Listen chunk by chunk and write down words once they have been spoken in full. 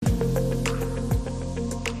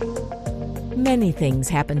Many things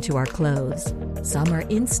happen to our clothes. Some are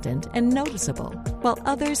instant and noticeable, while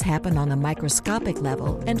others happen on a microscopic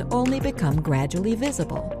level and only become gradually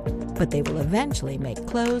visible. But they will eventually make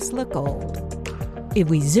clothes look old. If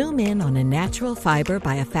we zoom in on a natural fiber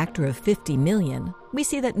by a factor of 50 million, we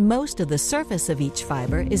see that most of the surface of each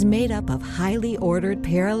fiber is made up of highly ordered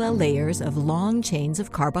parallel layers of long chains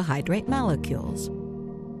of carbohydrate molecules.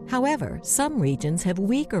 However, some regions have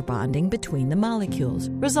weaker bonding between the molecules,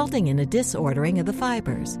 resulting in a disordering of the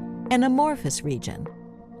fibers, an amorphous region.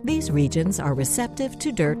 These regions are receptive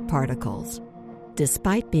to dirt particles.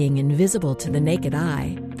 Despite being invisible to the naked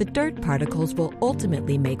eye, the dirt particles will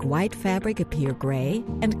ultimately make white fabric appear gray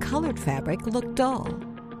and colored fabric look dull.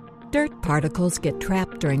 Dirt particles get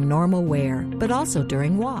trapped during normal wear, but also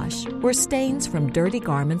during wash, where stains from dirty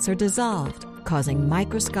garments are dissolved, causing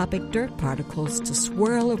microscopic dirt particles to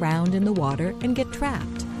swirl around in the water and get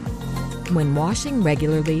trapped. When washing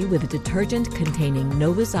regularly with a detergent containing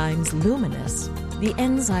Novozymes Luminous, the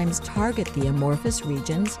enzymes target the amorphous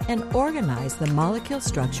regions and organize the molecule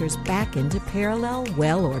structures back into parallel,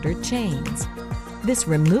 well-ordered chains. This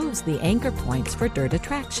removes the anchor points for dirt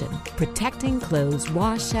attraction, protecting clothes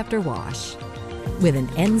wash after wash. With an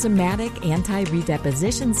enzymatic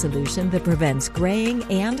anti-redeposition solution that prevents graying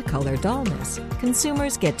and color dullness,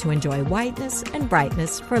 consumers get to enjoy whiteness and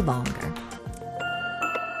brightness for longer.